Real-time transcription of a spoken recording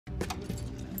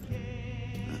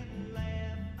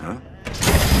Huh?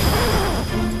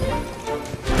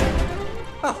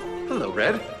 Oh, hello,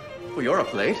 Red. Well, you're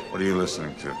up late. What are you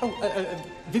listening to? Oh,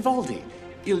 Vivaldi,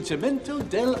 Il Cemento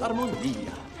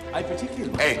dell'Armonia. I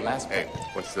particularly like the last Hey,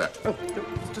 what's that? Oh,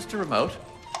 it's just a remote.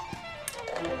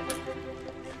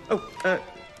 Oh,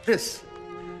 this.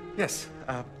 Yes,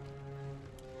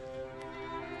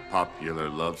 Popular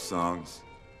love songs?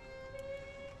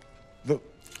 Look.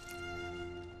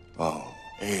 Oh,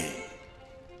 hey.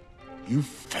 You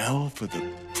fell for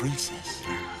the princess.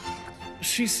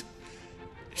 She's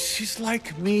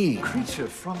like me. creature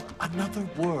from another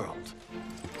world.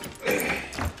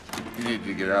 You need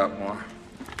to get out more.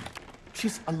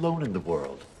 She's alone in the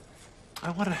world.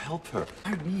 I want to help her.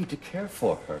 I need to care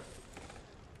for her.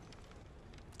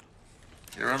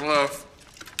 You're in love.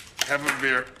 Have a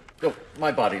beer. Oh,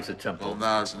 my body's a temple. Well,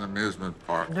 now it's an amusement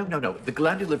park. No. The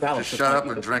glandular balance. Just shut up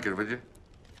and drink it, would you?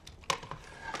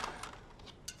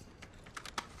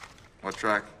 What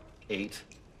track? 8.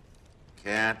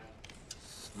 Can't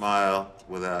smile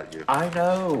without you. I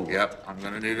know. Yep, I'm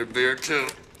gonna need a beer too.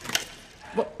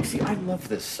 Well, see, I love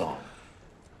this song.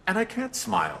 And I can't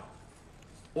smile.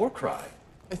 Or cry.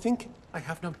 I think I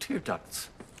have no tear ducts.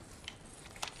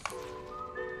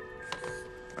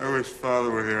 I wish Father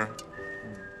were here.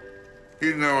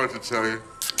 He'd know what to tell you.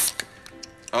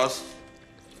 Us?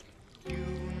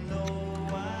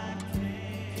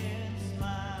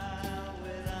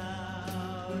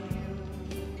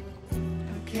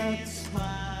 Can't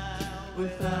smile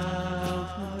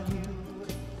without you.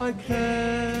 I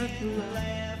can't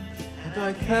laugh and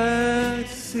I can't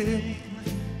sing.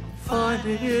 I'm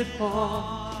finding it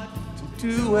hard to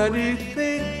do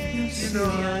anything you say.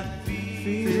 I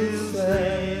feel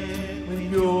sad when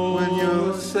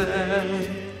you're sad.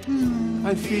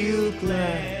 I feel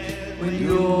glad when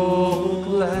you're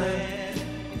glad.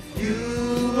 If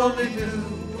you only knew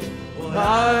what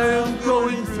I'm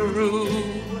going through.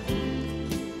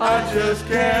 I just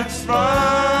can't smile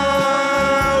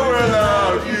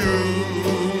without you.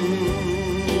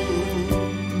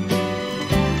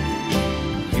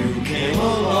 You came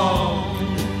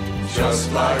along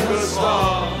just like a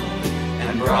song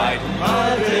and brightened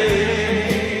my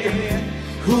day.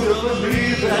 Who'd have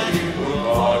believed that you were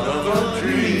part of a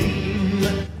dream?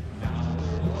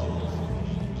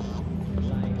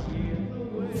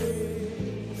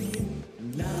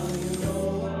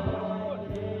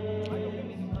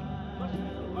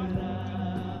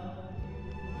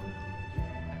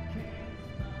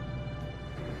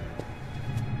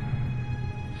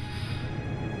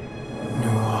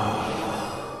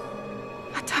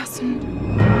 A dozen.